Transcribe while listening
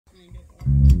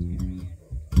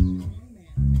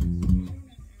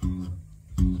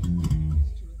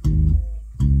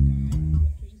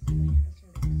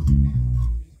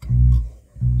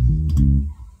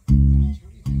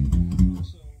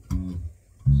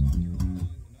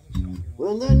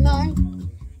When the night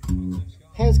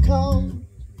has come,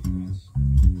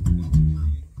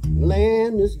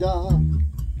 land is dark,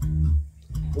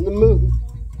 and the moon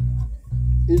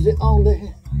is the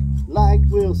only light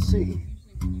we'll see.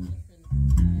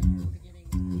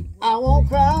 I won't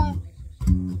cry,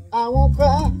 I won't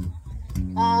cry,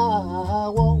 I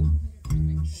won't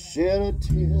shed a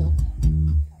tear,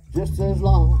 just as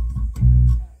long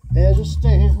as you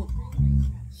stand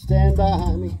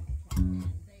by me.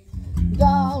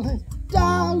 Darling,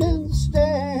 darling,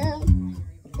 stand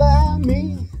by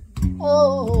me.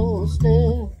 Oh,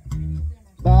 stand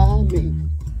by me.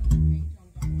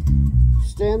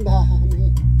 Stand by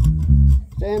me.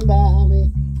 Stand by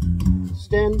me.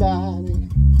 Stand by me.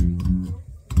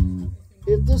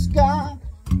 If the sky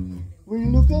we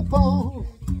look upon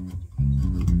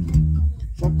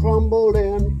shall crumble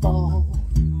and fall,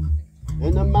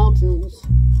 and the mountains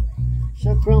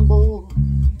shall crumble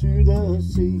to the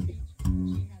sea,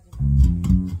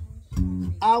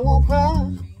 I won't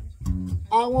cry,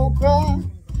 I won't cry,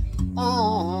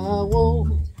 I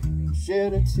won't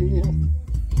shed a tear,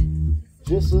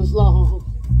 just as long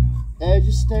as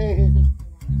you stand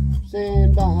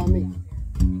by me.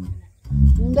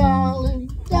 Darling,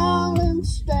 darling,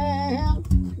 stand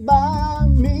by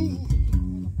me.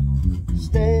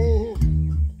 Stand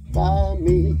by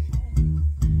me.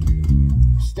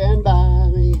 Stand by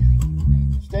me.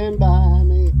 Stand by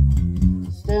me.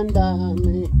 Stand by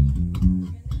me.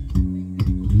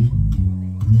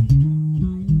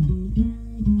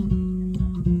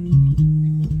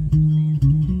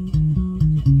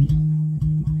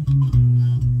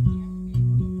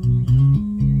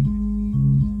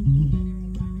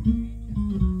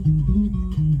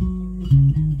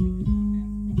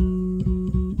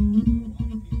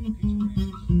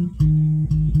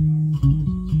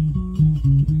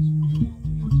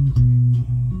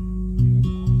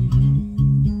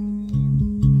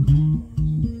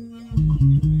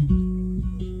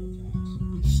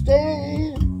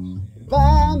 Stand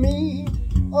by me,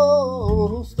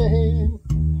 oh, stand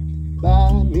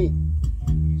by me.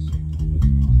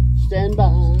 Stand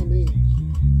by me,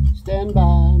 stand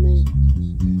by me,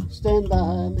 stand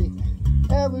by me.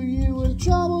 Ever you in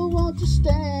trouble, won't you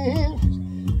stand